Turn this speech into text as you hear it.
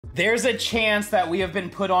There's a chance that we have been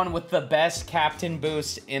put on with the best captain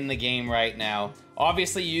boost in the game right now.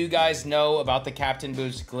 Obviously, you guys know about the captain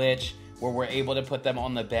boost glitch where we're able to put them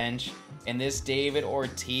on the bench. And this David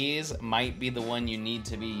Ortiz might be the one you need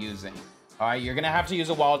to be using. All right, you're going to have to use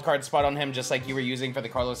a wild card spot on him just like you were using for the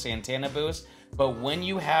Carlos Santana boost. But when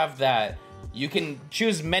you have that, you can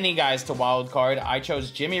choose many guys to wild card. I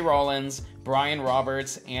chose Jimmy Rollins, Brian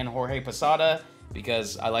Roberts, and Jorge Posada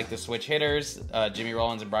because I like to switch hitters. Jimmy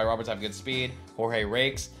Rollins and Brian Roberts have good speed. Jorge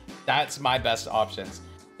rakes. That's my best options.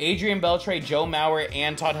 Adrian Beltre, Joe Mauer,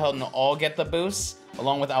 and Todd Helton all get the boosts,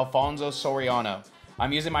 along with Alfonso Soriano.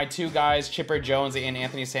 I'm using my two guys, Chipper Jones and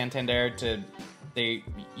Anthony Santander,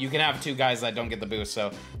 you can have two guys that don't get the boost,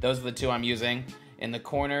 so those are the two I'm using. In the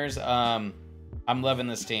corners, I'm loving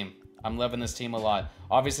this team. I'm loving this team a lot.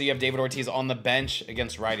 Obviously, you have David Ortiz on the bench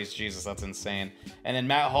against righties. Jesus, that's insane. And then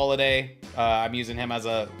Matt Holliday, I'm using him as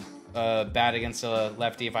a bat against a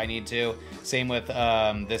lefty if I need to. Same with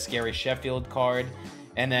this Gary Sheffield card.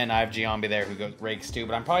 And then I have Giambi there who goes rakes too,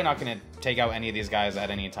 but I'm probably not going to take out any of these guys at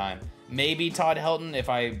any time. Maybe Todd Helton if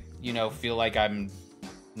I, feel like I'm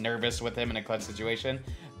nervous with him in a clutch situation.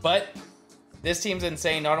 But this team's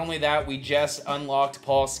insane. Not only that, we just unlocked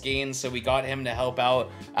Paul Skeens, so we got him to help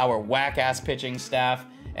out our whack-ass pitching staff.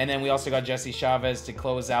 And then we also got Jesse Chavez to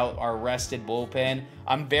close out our rested bullpen.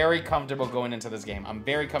 I'm very comfortable going into this game. The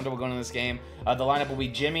lineup will be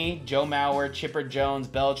Jimmy, Joe Mauer, Chipper Jones,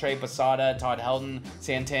 Beltre, Posada, Todd Helton,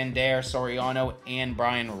 Santander, Soriano, and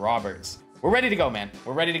Brian Roberts. We're ready to go, man.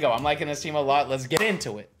 We're ready to go. I'm liking this team a lot. Let's get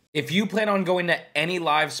into it. If you plan on going to any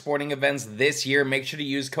live sporting events this year, make sure to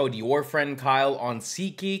use code YourFriendKyle on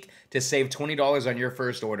SeatGeek to save $20 on your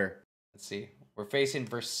first order. Let's see. We're facing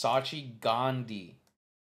Versace Gandhi.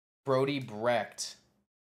 Brody Brecht.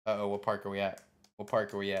 Uh-oh, what park are we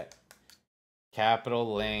at?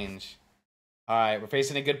 Capital Lange. All right, we're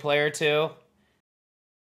facing a good player too.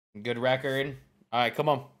 Good record. All right, come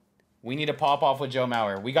on. We need to pop off with Joe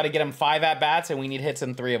Mauer. We got to get him 5 at-bats, and we need hits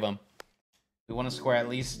in 3 of them. We want to score at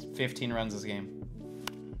least 15 runs this game.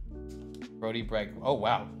 Brody Brecht. Oh,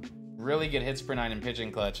 wow. Really good hits per 9 in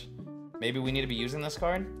pitching clutch. Maybe we need to be using this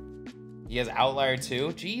card? He has Outlier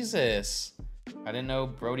too? Jesus. I didn't know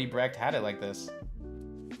Brody Brecht had it like this.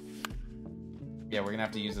 Yeah, we're going to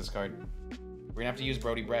have to use this card. We're going to have to use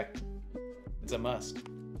Brody Brecht. It's a must.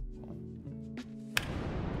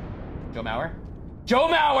 Joe Mauer? Joe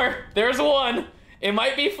Mauer! There's one! It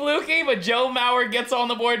might be fluky, but Joe Mauer gets on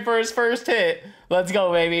the board for his first hit. Let's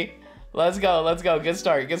go, baby. Let's go, let's go. Good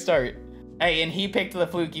start, good start. Hey, and he picked the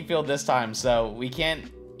fluky field this time, so we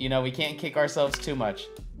can't, we can't kick ourselves too much.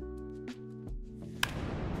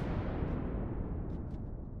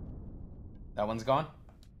 That one's gone.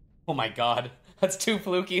 Oh my God. That's 2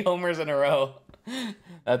 fluky homers in a row.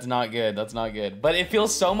 That's not good. That's not good. But it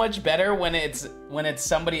feels so much better when it's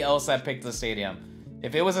somebody else that picked the stadium.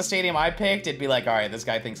 If it was a stadium I picked, it'd be like, all right, this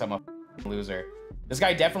guy thinks I'm a loser. This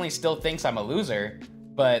guy definitely still thinks I'm a loser,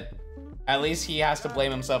 but at least he has to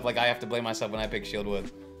blame himself like I have to blame myself when I pick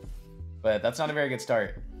Shieldwood. But that's not a very good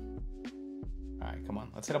start. All right, come on.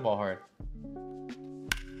 Let's hit a ball hard.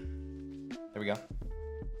 There we go.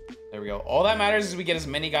 There we go. All that matters is we get as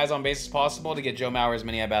many guys on base as possible to get Joe Mauer as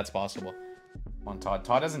many at-bats possible. Come on, Todd.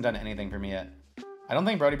 Todd hasn't done anything for me yet. I don't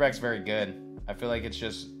think Brody Brecht's very good. I feel like it's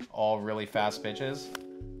just all really fast pitches.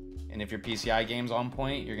 And if your PCI game's on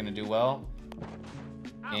point, you're going to do well.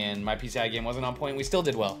 And my PCI game wasn't on point. We still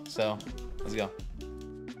did well. So, let's go.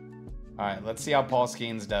 All right, let's see how Paul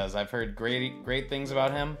Skeens does. I've heard great things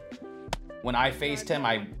about him. When I faced him,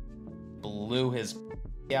 I blew his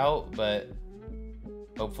out, but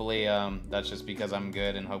hopefully that's just because I'm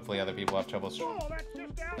good, and hopefully other people have trouble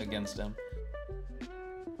against him.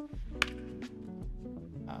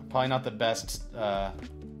 Probably not the best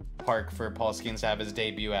park for Paul Skeens to have his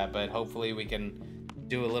debut at, but hopefully we can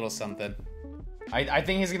do a little something. I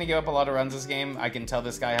think he's going to give up a lot of runs this game. I can tell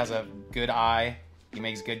this guy has a good eye. He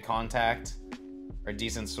makes good contact or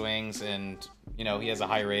decent swings, and, he has a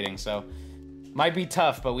high rating. So, might be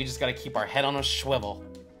tough, but we just got to keep our head on a swivel.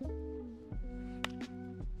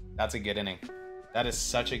 That's a good inning. That is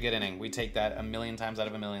such a good inning. We take that a million times out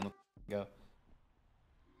of a million. Let's go.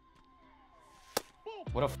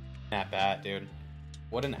 What a at-bat, dude.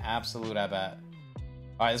 What an absolute at-bat.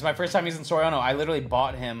 All right, this is my first time using Soriano. I literally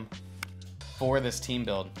bought him for this team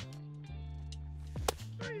build.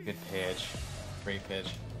 Good pitch. Great pitch.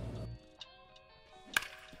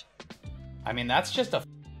 I mean, that's just a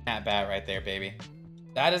at-bat right there, baby.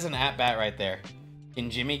 That is an at-bat right there. Can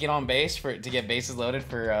Jimmy get on base to get bases loaded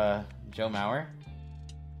for Joe Mauer?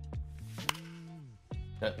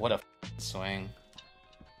 What a swing.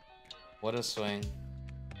 What a swing.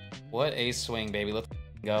 What a swing, baby. Let's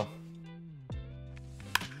go.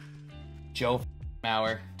 Joe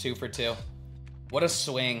Mauer, 2 for 2. What a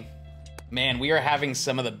swing. Man, we are having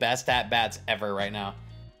some of the best at-bats ever right now.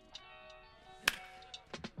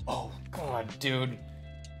 Oh, God, dude.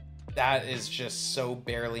 That is just so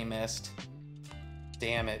barely missed.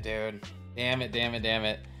 Damn it, dude. Damn it, damn it, damn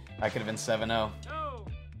it. I could have been 7-0. No.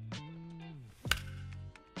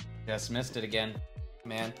 Just missed it again,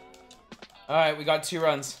 man. All right, we got 2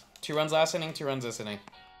 runs. 2 runs last inning, 2 runs this inning.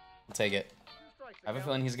 I'll take it. I have a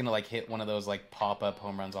feeling he's gonna like hit one of those like pop-up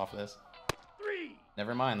home runs off of this.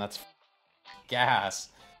 Never mind, that's gas.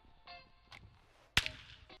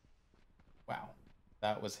 Wow,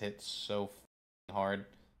 that was hit so hard.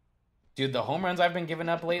 Dude, the home runs I've been giving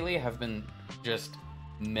up lately have been just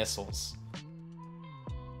missiles.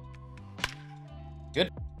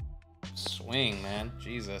 Good swing, man.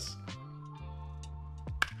 Jesus.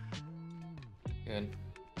 Good.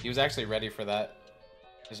 He was actually ready for that.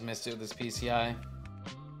 Just missed it with his PCI.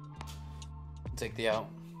 Take the out.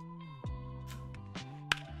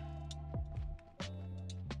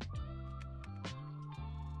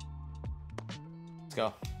 Let's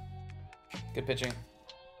go. Good pitching.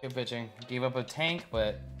 Good pitching. Gave up a tank,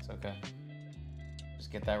 but it's okay.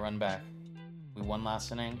 Just get that run back. We won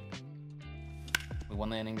last inning. We won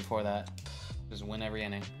the inning before that. Just win every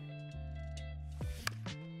inning.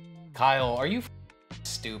 Kyle, are you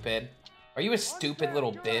stupid? Are you a stupid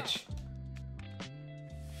little bitch?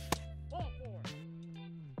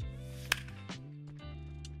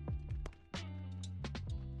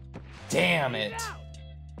 Damn it.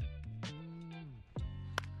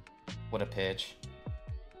 What a pitch.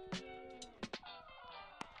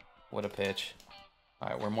 What a pitch. All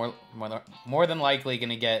right, we're more than likely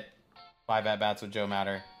gonna get 5 at-bats with Joe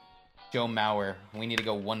Mauer. We need to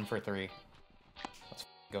go 1 for 3. Let's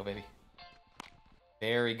go, baby.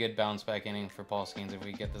 Very good bounce back inning for Paul Skeens if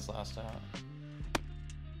we get this last out.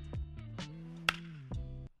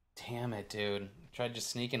 Damn it, dude. Tried to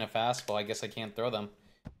sneak in a fastball. I guess I can't throw them.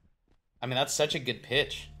 I mean, that's such a good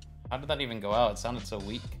pitch. How did that even go out? It sounded so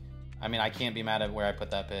weak. I mean, I can't be mad at where I put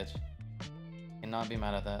that pitch. Cannot be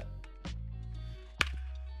mad at that.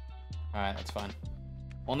 All right, that's fine.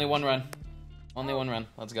 Only 1 run. Only 1 run.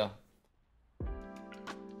 Let's go.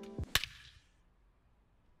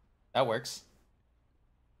 That works.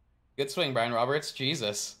 Good swing, Brian Roberts.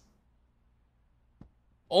 Jesus.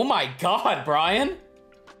 Oh my God, Brian.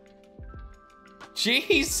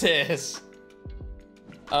 Jesus.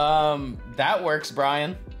 That works,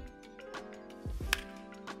 Brian.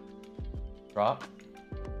 Drop.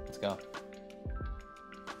 Let's go.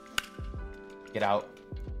 Get out.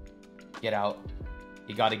 Get out.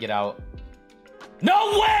 You gotta get out.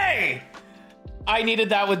 No way! I needed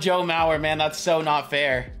that with Joe Mauer, man. That's so not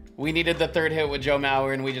fair. We needed the 3rd hit with Joe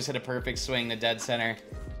Mauer, and we just hit a perfect swing to dead center.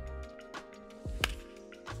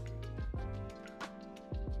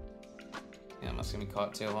 Yeah, must gonna be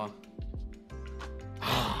caught too, huh?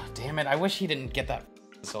 Damn it, I wish he didn't get that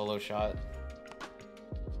solo shot.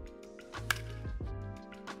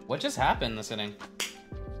 What just happened this inning?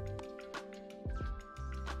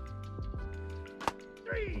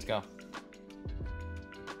 Let's go.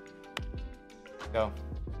 Go.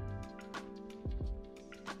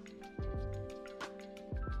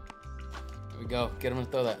 There we go. Get him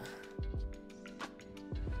to throw that.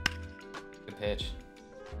 Good pitch.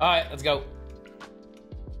 All right, let's go.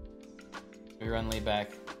 We run lead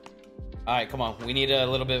back. All right, come on. We need a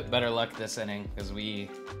little bit better luck this inning because we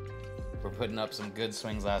were putting up some good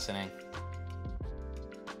swings last inning.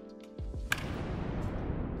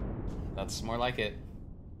 That's more like it.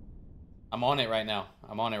 I'm on it right now.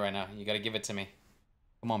 I'm on it right now. You got to give it to me.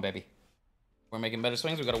 Come on, baby. We're making better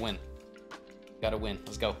swings. We got to win. Got to win.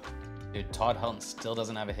 Let's go. Dude, Todd Helton still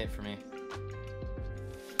doesn't have a hit for me.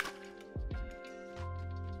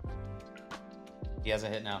 He has a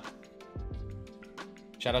hit now.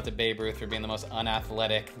 Shout out to Babe Ruth for being the most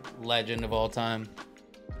unathletic legend of all time.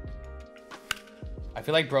 I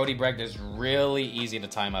feel like Brody Brecht is really easy to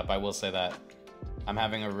time up. I will say that. I'm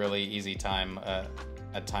having a really easy time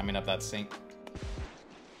at timing up that sink.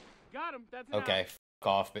 Got him. That's okay, f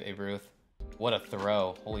off, Babe Ruth. What a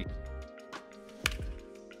throw. Holy.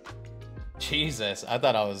 Jesus, I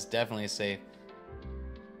thought I was definitely safe.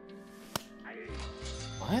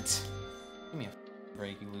 What? Give me a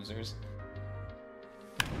break, you losers.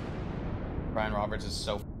 Brian Roberts is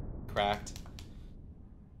so cracked.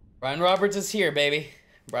 Brian Roberts is here, baby.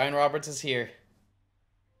 Brian Roberts is here.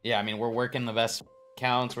 Yeah, I mean, we're working the best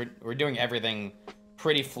counts. We're doing everything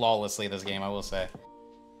pretty flawlessly this game, I will say.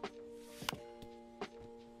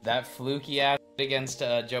 That fluky ass against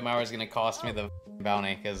Joe Mauer is going to cost me the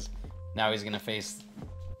bounty, because Now he's gonna face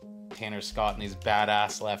Tanner Scott and these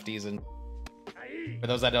badass lefties. And for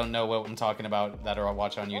those that don't know what I'm talking about that are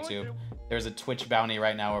watching on YouTube, there's a Twitch bounty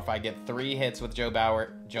right now where if I get 3 hits with Joe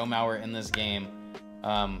Mauer in this game,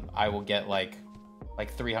 I will get like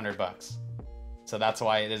 $300. So that's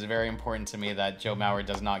why it is very important to me that Joe Mauer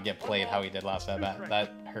does not get played how he did last at bat.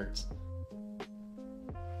 That hurts.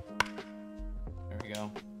 There we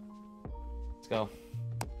go. Let's go.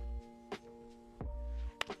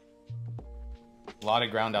 A lot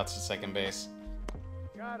of ground outs to second base.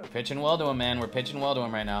 We're pitching well to him, man. We're pitching well to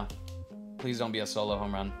him right now. Please don't be a solo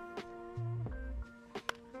home run.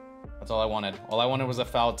 That's all I wanted. All I wanted was a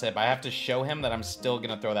foul tip. I have to show him that I'm still going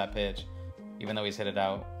to throw that pitch, even though he's hit it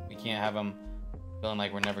out. We can't have him feeling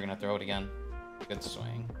like we're never going to throw it again. Good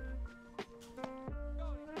swing.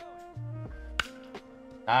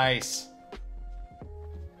 Nice.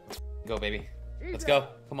 Go, baby. Let's go.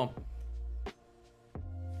 Come on.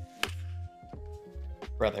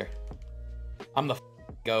 Brother. I'm the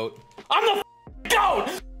GOAT. I'm the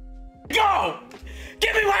GOAT! Go!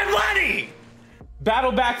 Give me my money!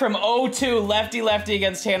 Battle back from 0-2 lefty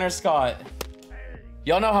against Tanner Scott.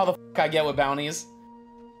 Y'all know how the I get with bounties.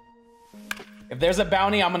 If there's a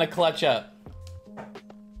bounty, I'm gonna clutch up.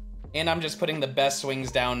 And I'm just putting the best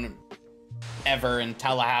swings down ever in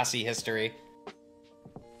Tallahassee history.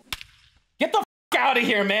 Get the out of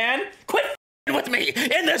here, man! Quit with me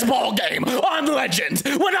in this ball game on Legends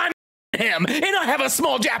when I'm him and I have a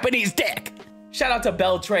small Japanese dick. Shout out to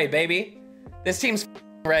Beltray, baby. This team's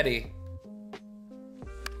ready.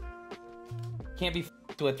 Can't be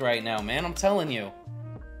with right now, man. I'm telling you.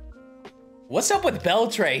 What's up with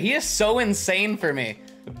Beltray? He is so insane for me.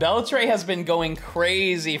 Beltray has been going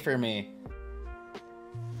crazy for me.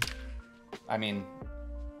 I mean,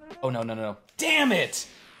 oh no. Damn it!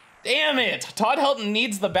 Damn it! Todd Helton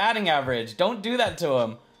needs the batting average. Don't do that to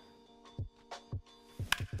him.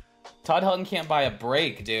 Todd Helton can't buy a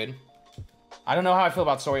break, dude. I don't know how I feel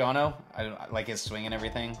about Soriano. I like his swing and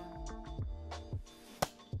everything.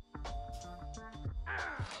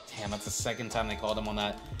 Damn, that's the second time they called him on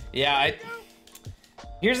that. Yeah,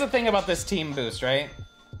 here's the thing about this team boost, right?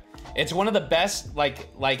 It's one of the best, like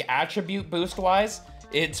attribute boost wise,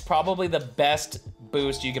 it's probably the best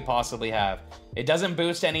boost you could possibly have. It doesn't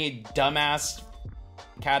boost any dumbass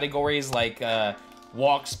categories like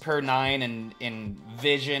walks per 9 and in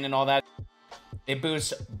vision and all that. It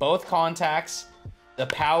boosts both contacts, the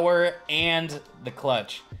power, and the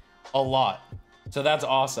clutch a lot. So that's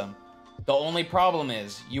awesome. The only problem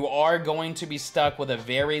is you are going to be stuck with a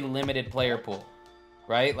very limited player pool,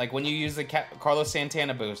 right? Like when you use the Carlos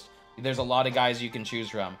Santana boost, there's a lot of guys you can choose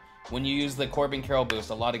from. When you use the Corbin Carroll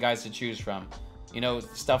boost, a lot of guys to choose from. You know,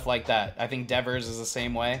 stuff like that. I think Devers is the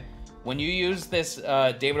same way. When you use this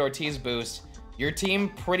David Ortiz boost, your team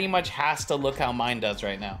pretty much has to look how mine does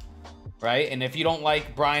right now, right? And if you don't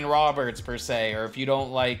like Brian Roberts per se, or if you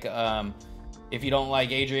don't like Adrian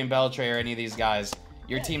Beltre or any of these guys,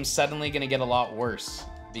 your team's suddenly going to get a lot worse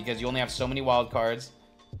because you only have so many wild cards.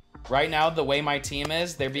 Right now, the way my team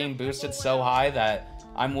is, they're being boosted so high that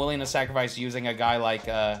I'm willing to sacrifice using a guy like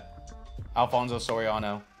Alfonso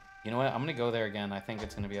Soriano. You know what? I'm going to go there again. I think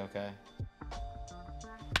it's going to be okay.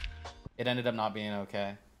 It ended up not being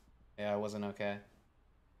okay. Yeah, it wasn't okay.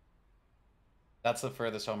 That's the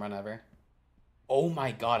furthest home run ever. Oh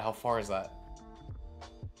my god, how far is that?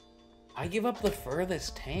 I give up the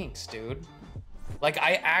furthest tanks, dude. Like,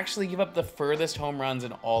 I actually give up the furthest home runs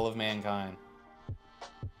in all of mankind.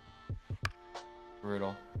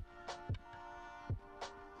 Brutal.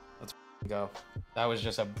 Let's go. That was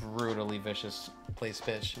just a brutally vicious place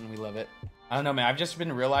pitch, and we love it. I don't know, man. I've just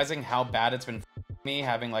been realizing how bad it's been me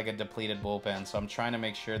having, like, a depleted bullpen, so I'm trying to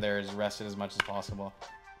make sure they're as rested as much as possible.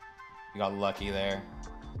 We got lucky there.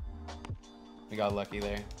 We got lucky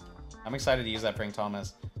there. I'm excited to use that Frank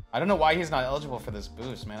Thomas. I don't know why he's not eligible for this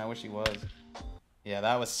boost, man. I wish he was. Yeah,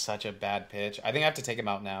 that was such a bad pitch. I think I have to take him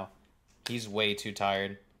out now. He's way too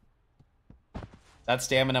tired. That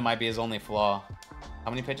stamina might be his only flaw.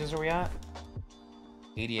 How many pitches are we at?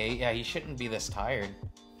 88? Yeah, he shouldn't be this tired.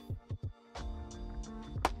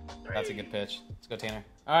 That's a good pitch. Let's go, Tanner.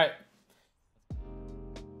 All right.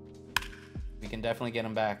 We can definitely get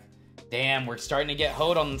him back. Damn, we're starting to get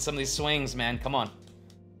hoed on some of these swings, man. Come on.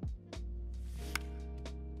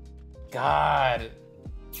 God.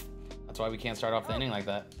 That's why we can't start off the inning like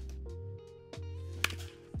that.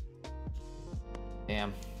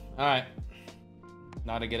 Damn. All right.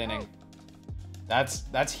 Not a good inning.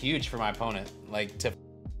 That's huge for my opponent. Like, to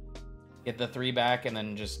get the 3 back and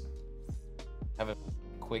then just have a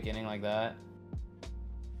quick inning like that.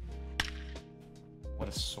 What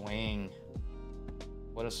a swing.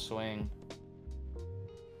 What a swing.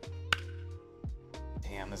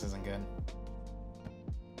 Damn, this isn't good.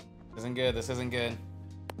 This isn't good. This isn't good.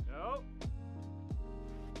 Nope.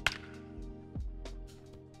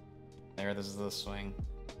 There, this is the swing.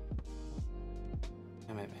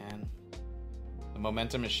 Damn it, man. The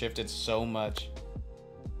momentum has shifted so much.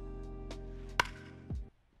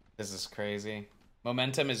 This is crazy.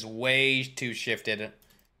 Momentum is way too shifted.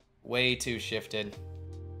 Way too shifted.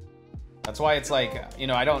 That's why it's like, you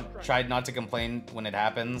know, I don't try not to complain when it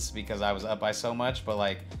happens because I was up by so much, but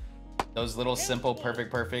like those little simple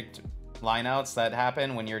perfect lineouts that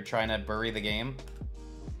happen when you're trying to bury the game.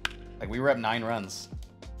 Like we were up 9 runs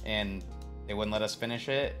and they wouldn't let us finish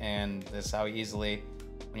it, and this is how easily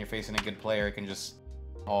when you're facing a good player it can just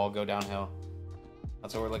all go downhill.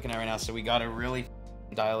 That's what we're looking at right now, so we gotta really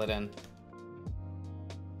dial it in.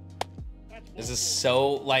 This is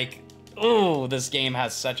so like, ooh, this game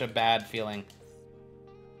has such a bad feeling.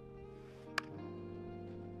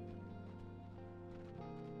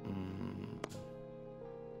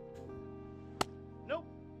 Nope.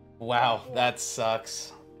 Wow, that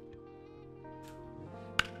sucks.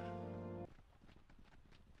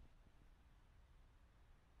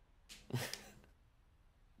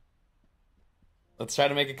 Let's try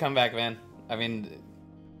to make a comeback, man. I mean,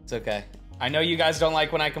 it's okay. I know you guys don't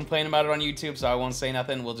like when I complain about it on YouTube, so I won't say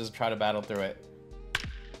nothing. We'll just try to battle through it.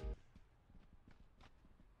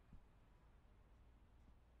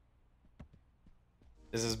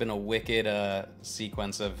 This has been a wicked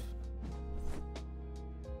sequence of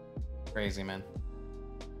crazy, man.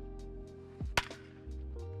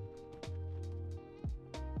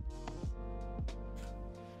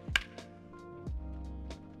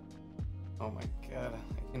 Oh my god,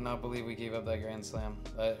 I cannot believe we gave up that grand slam.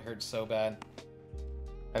 That hurt so bad.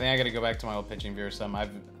 I think I gotta go back to my old pitching view or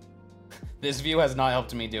something. This view has not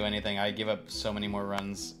helped me do anything. I give up so many more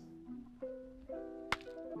runs.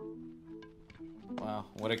 Wow,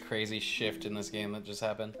 what a crazy shift in this game that just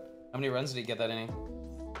happened. How many runs did he get that inning?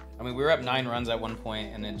 I mean, we were up 9 runs at one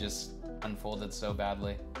point and it just unfolded so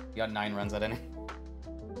badly. He got 9 runs that inning.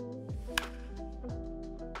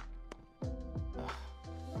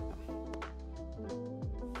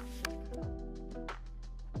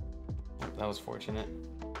 That was fortunate.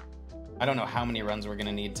 I don't know how many runs we're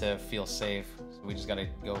gonna need to feel safe, so we just gotta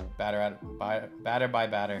go batter by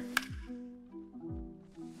batter.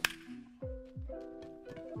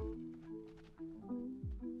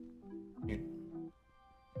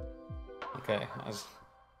 Okay,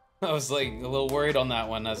 I was like a little worried on that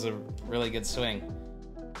one. That's a really good swing.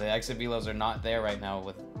 The exit velos are not there right now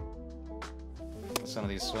with some of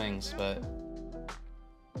these swings, but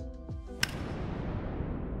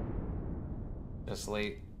just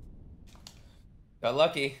late. Got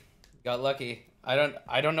lucky. Got lucky. I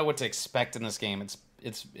don't know what to expect in this game.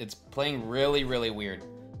 It's playing really weird.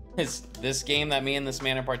 This game that me and this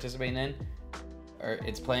man are participating in,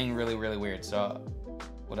 it's playing really weird. So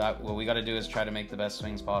what we got to do is try to make the best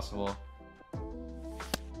swings possible.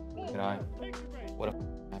 Good eye. What a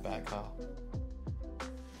my back, Kyle.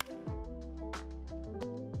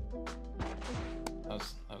 That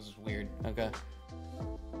was weird. Okay.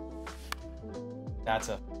 That's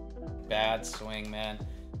a bad swing, man.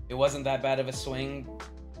 It wasn't that bad of a swing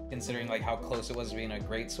considering like how close it was to being a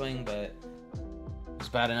great swing, but it was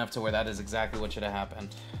bad enough to where that is exactly what should have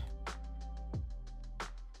happened.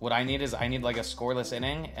 What I need is I need like a scoreless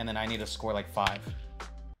inning, and then I need to score like 5.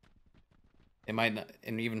 It might not,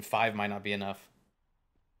 and even 5 might not be enough.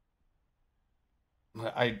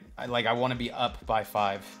 I want to be up by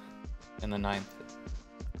 5 in the 9th.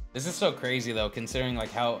 This is so crazy though, considering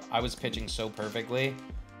like how I was pitching so perfectly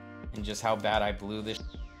and just how bad I blew this.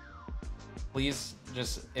 Please,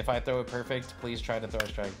 just if I throw it perfect, please try to throw a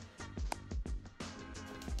strike.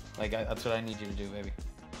 Like that's what I need you to do, baby.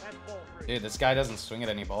 That's ball 3. Dude, this guy doesn't swing at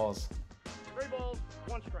any balls. 3 balls,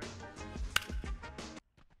 1 strike.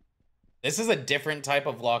 This is a different type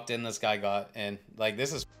of locked in this guy got, and like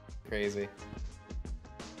this is crazy.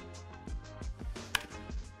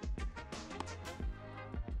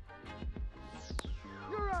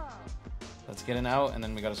 Let's get an out, and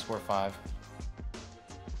then we gotta score 5.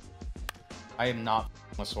 I am not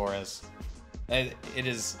with Suarez. It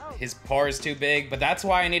is, his par is too big, but that's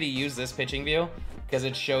why I need to use this pitching view, because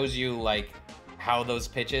it shows you like how those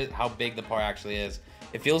pitches, how big the par actually is.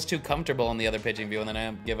 It feels too comfortable on the other pitching view, and then I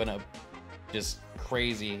am giving up just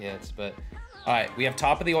crazy hits. But all right, we have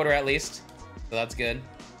top of the order at least, so that's good.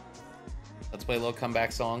 Let's play a little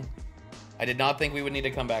comeback song. I did not think we would need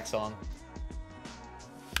a comeback song.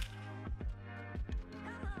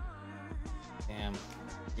 Damn,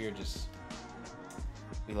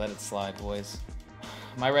 we let it slide, boys.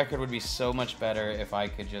 My record would be so much better if I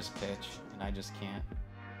could just pitch, and I just can't.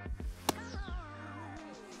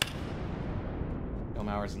 Joe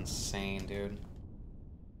Mauer's insane, dude.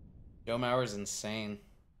 Joe Mauer's insane.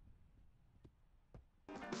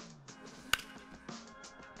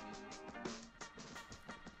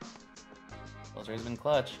 Beltre's been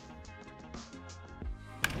clutch.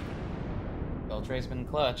 Beltre's been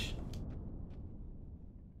clutch.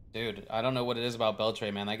 Dude, I don't know what it is about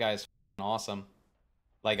Beltre, man. That guy's awesome.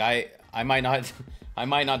 Like I might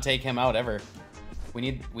not take him out ever. We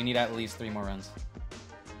need at least 3 more runs.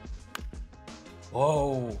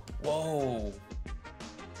 Whoa, whoa.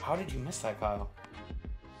 How did you miss that, Kyle?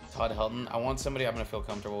 Todd Helton. I want somebody I'm gonna feel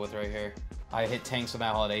comfortable with right here. I hit tanks with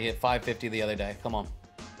Matt Holliday. He hit 550 the other day. Come on.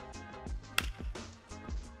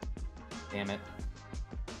 Damn it.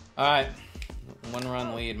 Alright. 1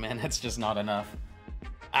 run lead, man. That's just not enough.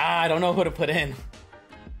 I don't know who to put in.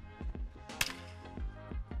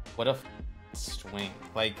 What a swing.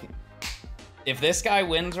 Like, if this guy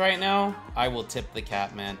wins right now, I will tip the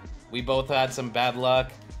cap, man. We both had some bad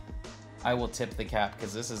luck. I will tip the cap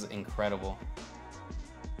because this is incredible.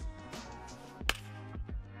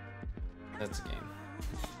 That's a game.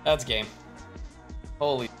 That's game.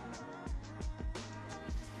 Holy.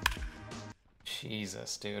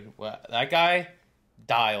 Jesus, dude. What? That guy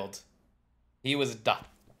dialed. He was dialed.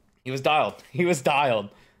 He was dialed.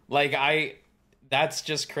 Like, that's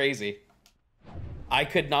just crazy. I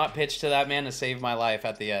could not pitch to that man to save my life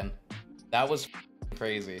at the end. That was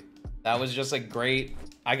crazy. That was just a great...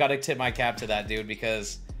 I gotta tip my cap to that dude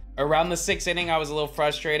because around the 6th inning, I was a little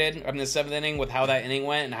frustrated. I mean, the 7th inning with how that inning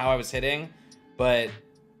went and how I was hitting. But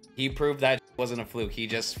he proved that wasn't a fluke. He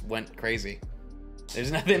just went crazy.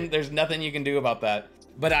 There's nothing you can do about that.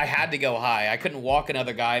 But I had to go high. I couldn't walk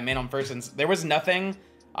another guy, man, on first and... There was nothing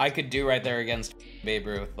I could do right there against Babe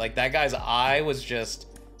Ruth. Like, that guy's eye was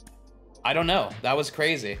just... I don't know. That was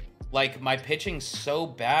crazy. Like, my pitching's so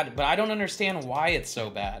bad, but I don't understand why it's so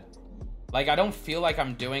bad. Like, I don't feel like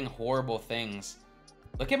I'm doing horrible things.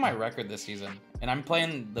 Look at my record this season. And I'm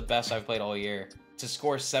playing the best I've played all year. To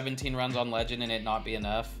score 17 runs on Legend and it not be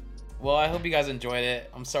enough. Well, I hope you guys enjoyed it.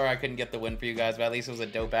 I'm sorry I couldn't get the win for you guys, but at least it was a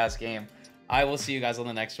dope-ass game. I will see you guys on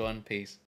the next one. Peace.